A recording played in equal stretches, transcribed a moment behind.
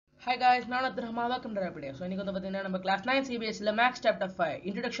Hi guys, welcome to our video. So, இன்னைக்கு வந்து பாத்தீங்கன்னா நம்ம class 9 CBSE Max chapter 5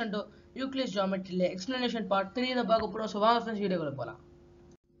 Introduction to EUCLID'S GEOMETry Explanation part 3 இத பார்க்க போறோம். So, வாங்க ஃப்ரெண்ட்ஸ் வீடியோக்குள்ள போலாம்.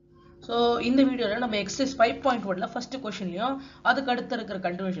 So, இந்த வீடியோல நம்ம exercise 5.1ல first questionலயும் அதுக்கு அடுத்து இருக்கிற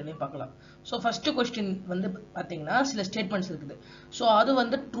continuationலயும் பார்க்கலாம். So, first question வந்து பாத்தீங்கன்னா சில statements இருக்குது. So, அது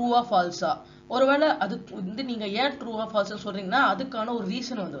வந்து true or false ஆ ஒருவேளை அது வந்து நீங்க ஏன் true or false சொல்றீங்கன்னா அதுக்கான ஒரு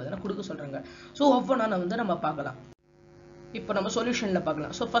ரீசன் வந்து கொடுக்க சொல்றாங்க. So, ஒவ்வொண்ணா நம்ம பார்க்கலாம். இப்போ நம்ம சொல்யூஷன்ல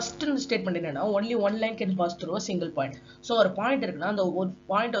பார்க்கலாம். So first statement என்னன்னா only one line can pass through a single point. So ஒரு பாயிண்ட் இருக்குன்னா அந்த ஒரு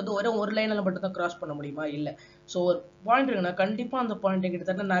பாயிண்ட் வந்து ஒரு லைன்ல மட்டும் தான் கிராஸ் பண்ண முடியுமா? இல்ல. So ஒரு பாயிண்ட் இருக்குன்னா கண்டிப்பா அந்த பாயிண்ட்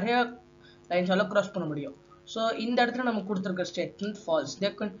கிட்டத்தட்ட நிறைய லைன்ஸால கிராஸ் பண்ண முடியும். So இந்த இடத்துல நம்ம கொடுத்திருக்க statement false.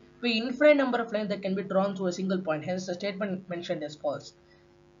 There can be infinite number of lines that can be drawn through a single point. Hence the statement mentioned is false.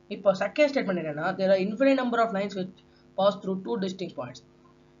 இப்போ செகண்ட் ஸ்டேட்மெண்ட் என்னன்னா there are infinite number of lines which pass through two distinct points.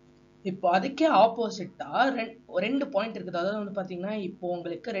 இப்போ அதுக்கே ஆப்போசிட்டா ரெண்டு point இருக்குது. அதாவது வந்து பாத்தீங்கன்னா இப்போ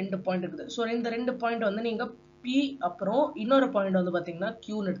உங்களுக்கு ரெண்டு பாயிண்ட் இருக்குது. ஸோ இந்த ரெண்டு பாயிண்ட் வந்து நீங்க P அப்புறம் இன்னொரு பாயிண்ட் வந்து பாத்தீங்கன்னா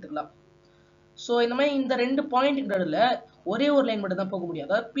Qன்னு எடுத்துக்கலாம். ஸோ இந்த மாதிரி இந்த ரெண்டு பாயிண்ட் நடுவில் ஒரே ஒரு லைன் மட்டும் தான் போக முடியும்.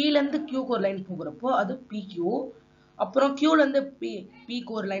 அதாவது Pல இருந்து Qக்கு ஒரு லைன் போகிறப்போ அது PQ, அப்புறம் Qல இருந்து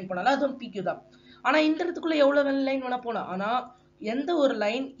Pக்கு ஒரு லைன் போனாலும் அதுவும் PQ தான். ஆனா இந்த இடத்துக்குள்ள எவ்வளவு லைன் வேணா போனா ஆனா எந்த ஒரு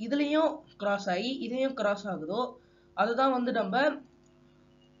லைன் இதுலயும் கிராஸ் ஆகி இதையும் கிராஸ் ஆகுதோ அதுதான் வந்து நம்ம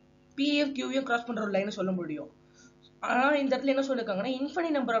P-யும் Q-யும் கிராஸ் பண்ற ஒரு லைன் சொல்ல முடியும். ஆனா இந்த இடத்துல என்ன சொல்லிருக்காங்கன்னா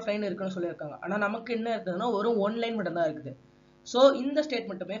இன்ஃபினிட் நம்பர் ஆஃப் லைன் இருக்குன்னு சொல்லியிருக்காங்க. ஆனா நமக்கு என்ன இருக்குதுன்னா ஒரு ஒன் லைன் மட்டும் தான் இருக்குது. சோ இந்த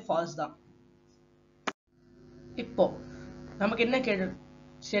ஸ்டேட்மெண்ட்டுமே ஃபால்ஸ் தான். இப்போ நமக்கு என்ன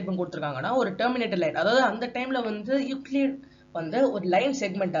ஸ்டேட்மெண்ட் கொடுத்துருக்காங்கன்னா ஒரு டெர்மினேட்டட் லைன், அதாவது அந்த டைம்ல வந்து யூக்ளிட் வந்து ஒரு லைன்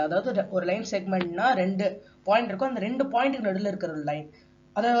செக்மெண்ட், அதாவது ஒரு லைன் செக்மெண்ட்னா ரெண்டு பாயிண்ட் இருக்கும், அந்த ரெண்டு பாயிண்ட்டுக்கு நடுவில் இருக்கிற ஒரு லைன்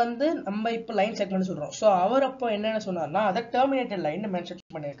அதை வந்து நம்ம இப்போ லைன் செக்மெண்ட் சொல்றோம். ஸோ அவர் அப்போ என்னென்ன சொன்னார்னா அதை டெர்மினேட்டட் லைன் மென்ஷன்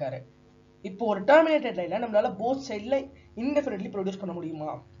பண்ணியிருக்காரு. இப்போ ஒரு டெர்மினேட்டட் லைன்ல நம்மளால போத் சைட்ல இன்டெஃபினிட்லி ப்ரொடியூஸ் பண்ண முடியுமா?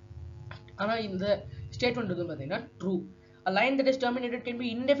 ஆனா இந்த ஸ்டேட்மெண்ட் வந்து பாத்தீங்கன்னா true. A line that is terminated can be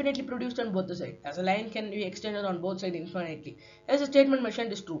indefinitely produced on both the sides. As a line can be extended on both sides infinitely. As the statement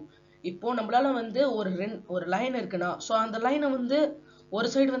mentioned is true. இப்போ நம்மளால வந்து ஒரு line இருக்குன்னா so அந்த லைனை வந்து ஒரு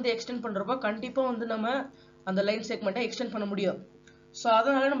side வந்து எக்ஸ்டெண்ட் பண்றப்போ கண்டிப்பா வந்து நம்ம அந்த லைன் செக்மெண்ட்டை எக்ஸ்டெண்ட் பண்ண முடியும். ஸோ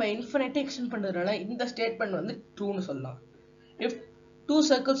அதனால நம்ம இன்ஃபினிட்டை எக்ஸ்டெண்ட் பண்றதுனால இந்த ஸ்டேட்மெண்ட் வந்து ட்ரூன்னு சொல்லலாம். If two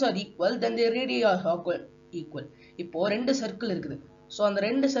circles are equal, then their radii are equal. இப்போ ரெண்டு சர்க்கிள் இருக்குது. ஸோ அந்த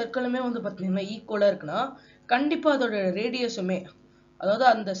ரெண்டு சர்க்கிளுமே வந்து பார்த்தீங்கன்னா ஈக்குவலா இருக்குன்னா கண்டிப்பா அதோட ரேடியஸுமே, அதாவது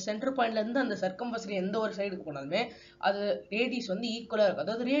அந்த சென்டர் பாயிண்ட்ல இருந்து அந்த சர்க்கம்பஸ்ல எந்த ஒரு சைடுக்கு போனாலுமே அது ரேடியஸ் வந்து ஈக்குவலா இருக்கும்.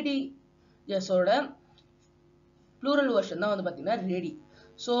 அதாவது ரேடியஸோட ப்ளூரல் வெர்ஷன் தான் வந்து பார்த்தீங்கன்னா ரேடி.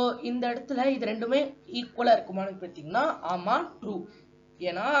 ஸோ இந்த இடத்துல இது ரெண்டுமே ஈக்குவலா இருக்குமான்னு பார்த்தீங்கன்னா ஆமா ட்ரூ.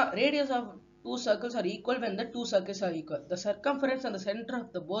 ஏன்னா radius of two circles are equal when the two circles are equal. The circumference and the center of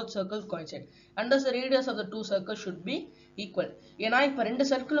the both circles coincide. And thus the radius of the two circles should be equal. ஏன்னா இப்ப ரெண்டு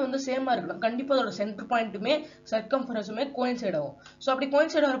circle வந்து சேமா இருக்கணும், கண்டிப்பா அதோட centre பாயிண்ட்டுமே சர்க்கம்ஃபரன்ஸுமே coincide ஆகும். So அப்படி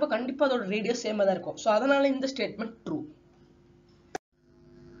கோயின்சைட் ஆகிறப்ப கண்டிப்பா அதோட ரேடியஸ் சேமா தான் இருக்கும். ஸோ அதனால இந்த ஸ்டேட்மெண்ட் ட்ரூ.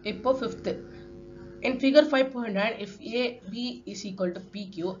 இப்போ fifth, in figure 5.9, if AB is equal to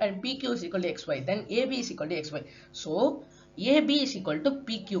PQ and PQ is equal to XY, then AB is equal to XY. So AB is equal to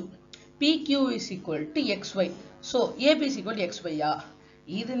PQ. PQ is equal to XY. So AB is equal to XY.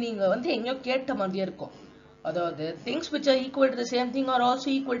 இது நீங்க வந்து எங்கயோ கேட்ட மாதிரியே இருக்கும். அதாவது things which are equal to the same thing are also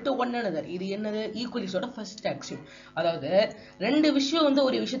equal to one another. இது என்னது? ஈக்குவலிஸோட ஃபர்ஸ்ட் ஆக்சியம். அதாவது ரெண்டு விஷயம் வந்து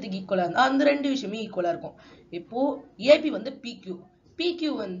ஒரு விஷயத்துக்கு ஈக்குவலா இருந்தா அந்த ரெண்டு விஷயமே ஈக்குவலா இருக்கும். இப்போ AB வந்து PQ,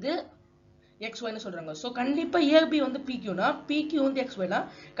 PQ வந்து XYன்னு சொல்றாங்க. ஸோ கண்டிப்பா AB வந்து PQனா PQ வந்து XYனா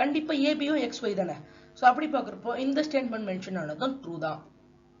கண்டிப்பா ABயும் XY தானே. ஸோ அப்படி பார்க்குறப்போ இந்த ஸ்டேட்மெண்ட் மென்ஷன் ஆனதும் ட்ரூ தான்.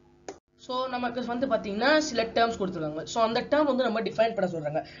 ஸோ நமக்கு வந்து பார்த்தீங்கன்னா சில டேர்ம்ஸ் கொடுத்துருக்காங்க. ஸோ அந்த டேர்ம் வந்து நம்ம டிஃபைன் பண்ண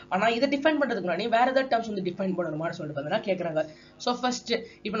சொல்றாங்க. ஆனால் இதை டிஃபைன் பண்ணுறதுக்கு முன்னாடி வேற ஏதாவது டேர்ம்ஸ் வந்து டிஃபைன் பண்ணணுமான்னு சொல்லிட்டு பார்த்தீங்கன்னா கேட்குறாங்க. ஸோ ஃபர்ஸ்ட்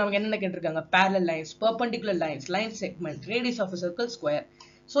இப்போ நமக்கு என்னென்ன கேட்டிருக்காங்க? parallel lines, perpendicular lines, line segment, radius of a circle, square.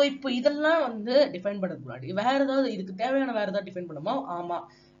 So இப்போ இதெல்லாம் வந்து டிஃபைன் பண்ணுறதுக்கு முன்னாடி வேற ஏதாவது இதுக்கு தேவையான வேற ஏதாவது டிஃபைன் பண்ணுமா? ஆமா,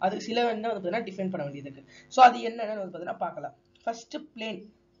 அதுக்கு சில என்ன வந்து பார்த்தீங்கன்னா டிஃபைன் பண்ண வேண்டியது இருக்கு. ஸோ அது என்னன்னு வந்து பார்த்தீங்கன்னா பார்க்கலாம். ஃபர்ஸ்ட் பிளேன்,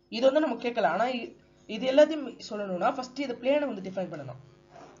 இது வந்து நம்ம கேட்கல, ஆனால் இது எல்லாத்தையும் சொல்லணும்னா ஃபர்ஸ்ட் இது பிளேனை வந்து டிஃபைன் பண்ணணும்.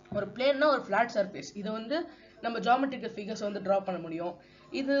 ஒரு பிளேன்னா ஒரு ஃபிளாட் சர்ஃபேஸ், இது வந்து நம்ம ஜியோமெட்ரிக்கல் ஃபிகர்ஸ் வந்து டிரா பண்ண முடியும்.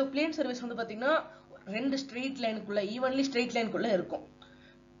 இது பிளேன் சர்ஃபேஸ் வந்து பாத்தீங்கன்னா ரெண்டு ஸ்ட்ரெயிட் லைனுக்குள்ள ஈவன்லி ஸ்ட்ரெயிட் லைனுக்குள்ள இருக்கும்.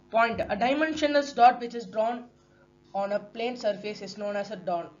 Point, a dimensionless dot which is drawn on a plane surface is known as a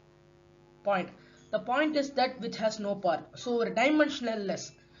dot point. The point is that which has no part. So ஒரு dimensionless,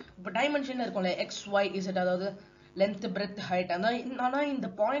 இப்போ dimension இருக்கும்ல x y z, அதாவது length breadth height, ஆனா இந்த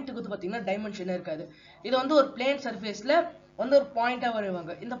பாயிண்ட்டுக்கு வந்து பாத்தீங்கன்னா dimension இருக்காது. இது வந்து ஒரு பிளேன் சர்ஃபேஸ்ல வந்து ஒரு பாயிண்டா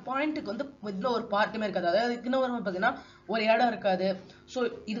வருவாங்க. இந்த பாயிண்ட்டுக்கு வந்து இன்னும் ஒரு பார்ட்டுமே இருக்காது. அதாவது இன்னும் வரும் பார்த்தீங்கன்னா ஒரு இடம் இருக்காது. ஸோ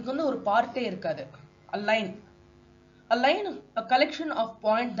இதுக்கு வந்து ஒரு பார்ட்டே இருக்காது. Line A line, a collection of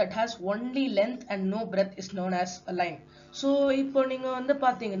points that has only length and no breadth is known as a line. So இப்போ நீங்க வந்து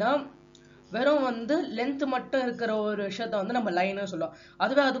பாத்தீங்கன்னா வெறும் வந்து லென்த் மட்டும் இருக்கிற ஒரு விஷயத்த வந்து நம்ம லைன்னு சொல்லுவோம்.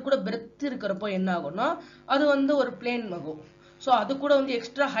 அதுவே அது கூட பிரெத் இருக்கிறப்போ என்ன ஆகும்னா அது வந்து ஒரு பிளேன் ஆகும். ஸோ அது கூட வந்து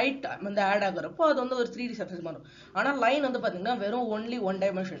எக்ஸ்ட்ரா ஹைட் வந்து ஆட் ஆகுறப்போ அது வந்து ஒரு 3D சர்ஃபேஸ் மாறும். ஆனால் லைன் வந்து பாத்தீங்கன்னா வெறும் ஒன்லி ஒன்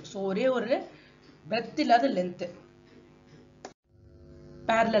டைமென்ஷன். ஸோ ஒரே ஒரு பிரெத் இல்லாத லென்த்.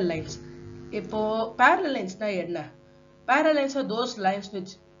 parallel lines. இப்போ parallel linesனா என்ன? Parallel lines are those lines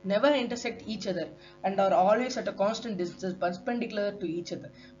which never intersect each other and are always at a constant distance perpendicular to each other.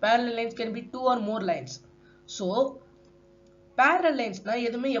 Parallel lines can be two or more lines. So parallel linesனா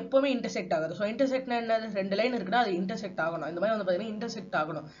எதுவுமே எப்பவுமே intersect ஆகாது. So intersectனா என்னது? ரெண்டு line இருக்குன்னா அது intersect ஆகணும். இந்த மாதிரி வந்து பார்த்தீங்கன்னா intersect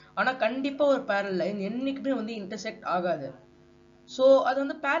ஆகணும். ஆனால் கண்டிப்பா ஒரு parallel line என்னைக்குமே வந்து intersect ஆகாது. ஸோ அது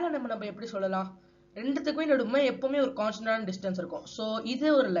வந்து parallel நம்ம எப்படி சொல்லலாம்? ரெண்டுத்துக்குமே நடுவுமே எப்பவுமே ஒரு கான்ஸ்டன்டான டிஸ்டன்ஸ் இருக்கும். ஸோ இது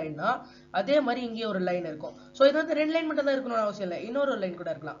ஒரு லைன்னா அதே மாதிரி இங்கே ஒரு லைன் இருக்கும். ஸோ இது வந்து ரெண்டு லைன் மட்டும் தான் இருக்கணும்னு அவசியம் இல்லை, இன்னொரு லைன் கூட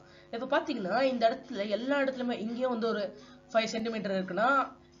இருக்கலாம். இப்போ பார்த்தீங்கன்னா இந்த இடத்துல எல்லா இடத்துலையுமே இங்கேயும் வந்து ஒரு 5 சென்டிமீட்டர் இருக்குன்னா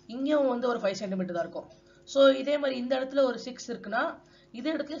இங்கேயும் வந்து ஒரு 5 சென்டிமீட்டர் தான் இருக்கும். ஸோ இதே மாதிரி இந்த இடத்துல ஒரு 6 இருக்குன்னா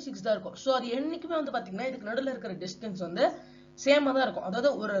இதே இடத்துல 6 தான் இருக்கும். ஸோ அது என்னைக்குமே வந்து பார்த்தீங்கன்னா இதுக்கு நடுவில் இருக்கிற டிஸ்டன்ஸ் வந்து சேமாக தான் இருக்கும்.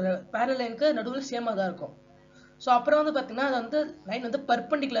 அதாவது ஒரு parallel லைனுக்கு நடுவில் சேமாக தான் இருக்கும். ஸோ அப்புறம் வந்து பார்த்தீங்கன்னா அது வந்து லைன் வந்து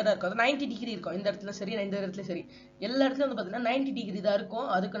பர்பண்டிகுலராக இருக்கும். அது 90 டிகிரி இருக்கும். இந்த இடத்துல சரி, இந்த இடத்துல சரி, எல்லா இடத்துலையும் வந்து பார்த்தீங்கன்னா 90 டிகிரி தான் இருக்கும்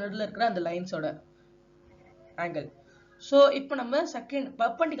அதுக்கு நடுவில் இருக்கிற அந்த லைன்ஸோட ஆங்கிள். ஸோ இப்போ நம்ம செகண்ட்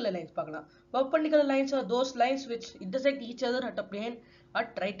பர்பண்டிகுலர் லைன்ஸ் பார்க்கலாம். Perpendicular lines are those lines which intersect each other at a plane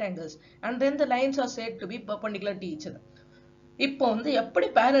at right angles and then the lines are said to be perpendicular to each other. இப்போ வந்து எப்படி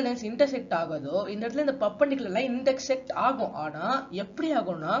parallel lines intersect ஆகுதோ இந்த இடத்துல இந்த perpendicular line intersect ஆகும். ஆனா எப்படி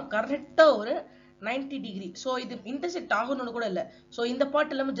ஆகும்னா கரெக்டா ஒரு 90 டிகிரி. ஸோ இது இன்டர்செக்ட் ஆகணும்னு கூட இல்லை. ஸோ இந்த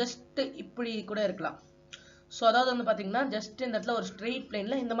பார்ட் இல்லாமல் ஜஸ்ட் இப்படி கூட இருக்கலாம். ஸோ அதாவது வந்து பார்த்தீங்கன்னா ஜஸ்ட் இந்த இடத்துல ஒரு ஸ்ட்ரெயிட்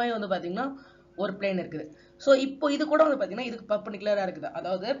பிளேன்ல இந்த மாதிரி வந்து பார்த்தீங்கன்னா ஒரு பிளேன் இருக்குது. ஸோ இப்போ இது கூட வந்து பார்த்தீங்கன்னா இதுக்கு பர்பண்டிகுலராக இருக்குது.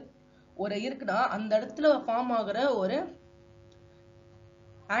 அதாவது ஒரு இருக்குன்னா அந்த இடத்துல ஃபார்ம் ஆகுற ஒரு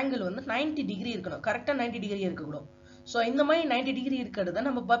ஆங்கிள் வந்து 90 டிகிரி இருக்கணும். கரெக்டாக 90 டிகிரி இருக்கக்கூடும். ஸோ இந்த மாதிரி 90 டிகிரி இருக்கிறத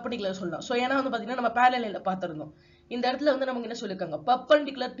நம்ம பர்பண்டிகுலர் சொல்லலாம். ஸோ ஏன்னா வந்து பார்த்தீங்கன்னா நம்ம parallel பார்த்துருந்தோம். இந்த இடத்துல வந்து நமக்கு என்ன சொல்லியிருக்காங்க?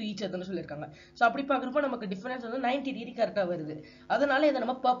 பர்பண்டிகுலர் டு ஈச் அதர்னு சொல்லியிருக்காங்க. ஸோ அப்படி பார்க்குறப்போ நமக்கு டிஃபரன்ஸ் வந்து 90 டிகிரி கரெக்டாக வருது. அதனால இதை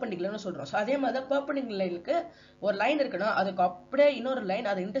நம்ம பர்பண்டிகுலர்னு சொல்றோம். ஸோ அதே மாதிரி தான் பர்பண்டிகுலர் லைனுக்கு ஒரு லைன் இருக்குன்னா அதுக்கு அப்படியே இன்னொரு லைன்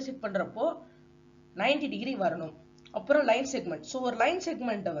அதை இன்டர்செக்ட் பண்றப்போ 90 டிகிரி வரணும். அப்புறம் லைன் செக்மெண்ட். ஸோ ஒரு லைன்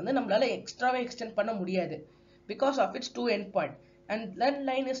செக்மெண்ட்டை வந்து நம்மளால எக்ஸ்ட்ராவே எக்ஸ்டெண்ட் பண்ண முடியாது because of it's to end point and then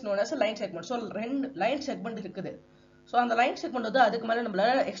line is known as line segment. So ரெண்டு லைன் செக்மெண்ட் இருக்குது. ஸோ அந்த லைன் செக்மெண்ட் வந்து அதுக்கு மேலே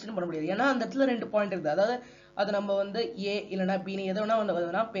நம்மளால எக்ஸ்டெண்ட் பண்ண முடியாது. ஏன்னா அந்த இடத்துல ரெண்டு பாயிண்ட் இருக்குது. அதாவது அது நம்ம வந்து ஏ இல்லைனா பின்னு எது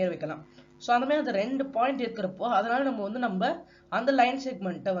வேணா பேர் வைக்கலாம். ஸோ அந்த மாதிரி அந்த ரெண்டு பாயிண்ட் இருக்கிறப்போ அதனால நம்ம வந்து அந்த லைன்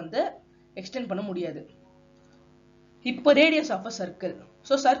செக்மெண்ட்டை வந்து எக்ஸ்டெண்ட் பண்ண முடியாது. இப்போ radius of a circle.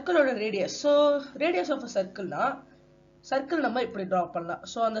 So சர்க்கிளோட radius. So radius of a சர்க்கிள்னா circle நம்ம இப்படி ட்ரா பண்ணலாம்.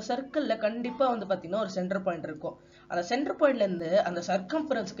 ஸோ அந்த சர்க்கிளில் கண்டிப்பாக வந்து பார்த்தீங்கன்னா ஒரு சென்டர் பாயிண்ட் இருக்கும். அந்த சென்டர் பாயிண்ட்லேருந்து அந்த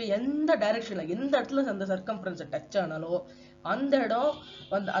சர்க்கம்ஃபரன்ஸுக்கு எந்த டைரக்ஷனில் எந்த இடத்துல அந்த சர்க்கம்ஃபரன்ஸை டச் ஆனாலும் அந்த இடம்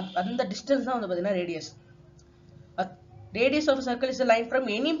வந்து அந்த டிஸ்டன்ஸ் தான் வந்து பார்த்தீங்கன்னா radius. Radius of a circle is a line from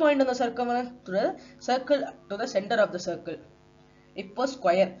any point on the circumference to the circle to the center of the circle. இப்போ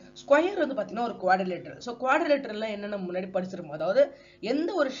ஸ்கொயர் வந்து பார்த்தீங்கன்னா ஒரு குவாட்ரிலேட்டரல். ஸோ குவாட்ரிலேட்டரல்ல என்னென்ன முன்னாடி படிச்சிருக்கோம். அதாவது எந்த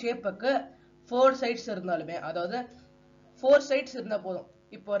ஒரு ஷேப்புக்கு 4 சைட்ஸ் இருந்தாலுமே, அதாவது 4 சைட்ஸ் இருந்தால் போதும்.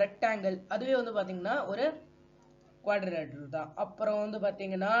 இப்போ ரெக்டாங்கிள் அதுவே வந்து பார்த்தீங்கன்னா ஒரு குவாட்ரிலேட்டரல் தான். அப்புறம் வந்து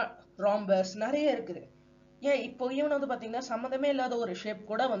பார்த்தீங்கன்னா ராம்பஸ் நிறைய இருக்குது. ஏன் இப்போ ஈவன் வந்து பார்த்தீங்கன்னா சம்மந்தமே இல்லாத ஒரு ஷேப்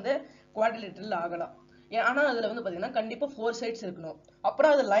கூட வந்து குவாட்ரிலேட்டரல் ஆகலாம். ஆனா அதுல வந்து பாத்தீங்கன்னா கண்டிப்பா 4 சைட்ஸ் இருக்கணும்.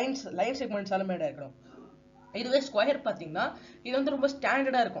 அப்புறம் அது லைன் செக்மெண்ட்ஸால மேடா இருக்கணும். இதுவே ஸ்கொயர் பாத்தீங்கன்னா இது வந்து ரொம்ப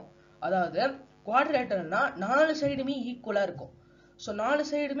ஸ்டாண்டர்டா இருக்கும். அதாவது குவாட்ரிலேட்டரல்னா 4 சைடுமே ஈக்குவலா இருக்கும். ஸோ 4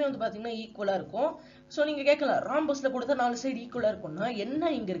 சைடுமே வந்து பாத்தீங்கன்னா ஈக்குவலா இருக்கும். ஸோ நீங்க கேட்கலாம் ராம்பஸ்ல கொடுத்தா 4 சைடு ஈக்குவலா இருக்கும்னா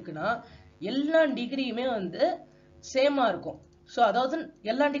என்ன இங்க இருக்குன்னா எல்லா டிகிரியுமே வந்து சேமா இருக்கும். ஸோ அதாவது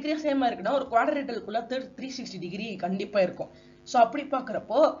எல்லா டிகிரியும் சேமா இருக்குன்னா ஒரு குவாட்ரிலேட்டரலுக்குள்ள 360 டிகிரி கண்டிப்பா இருக்கும். ஸோ அப்படி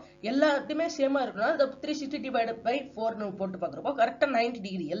பார்க்குறப்போ எல்லாத்தையுமே சேமா இருக்குன்னா 360 டிவைடட் பை 4 போட்டு பார்க்குறப்போ கரெக்டாக 90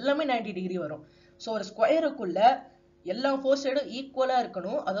 டிகிரி எல்லாமே 90 டிகிரி வரும். ஸோ ஒரு ஸ்கொயருக்குள்ள எல்லா 4 சைடும் ஈக்குவலாக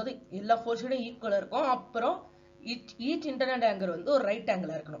இருக்கணும். அதாவது எல்லா 4 சைடும் ஈக்குவலாக இருக்கும். அப்புறம் ஈச் இன்டர்னல் ஆங்கிள் வந்து ஒரு ரைட்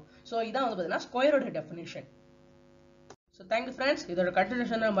ஆங்கிளாக இருக்கணும். ஸோ இதான் வந்து பார்த்தீங்கன்னா ஸ்கொயரோட டெஃபினிஷன். So thank you friends. இதோட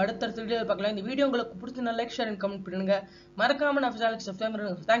கண்டினியூஷன் நம்ம அடுத்த வீடியோ பார்க்கலாம். இந்த வீடியோ உங்களுக்கு பிடிச்ச லைக் ஷேர் அண்ட் கமெண்ட் பண்ணுங்க. மறக்காம நான் சப்ஸ்கிரைப்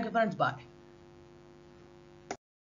பண்ணுங்க. Thank you friends. பாய்.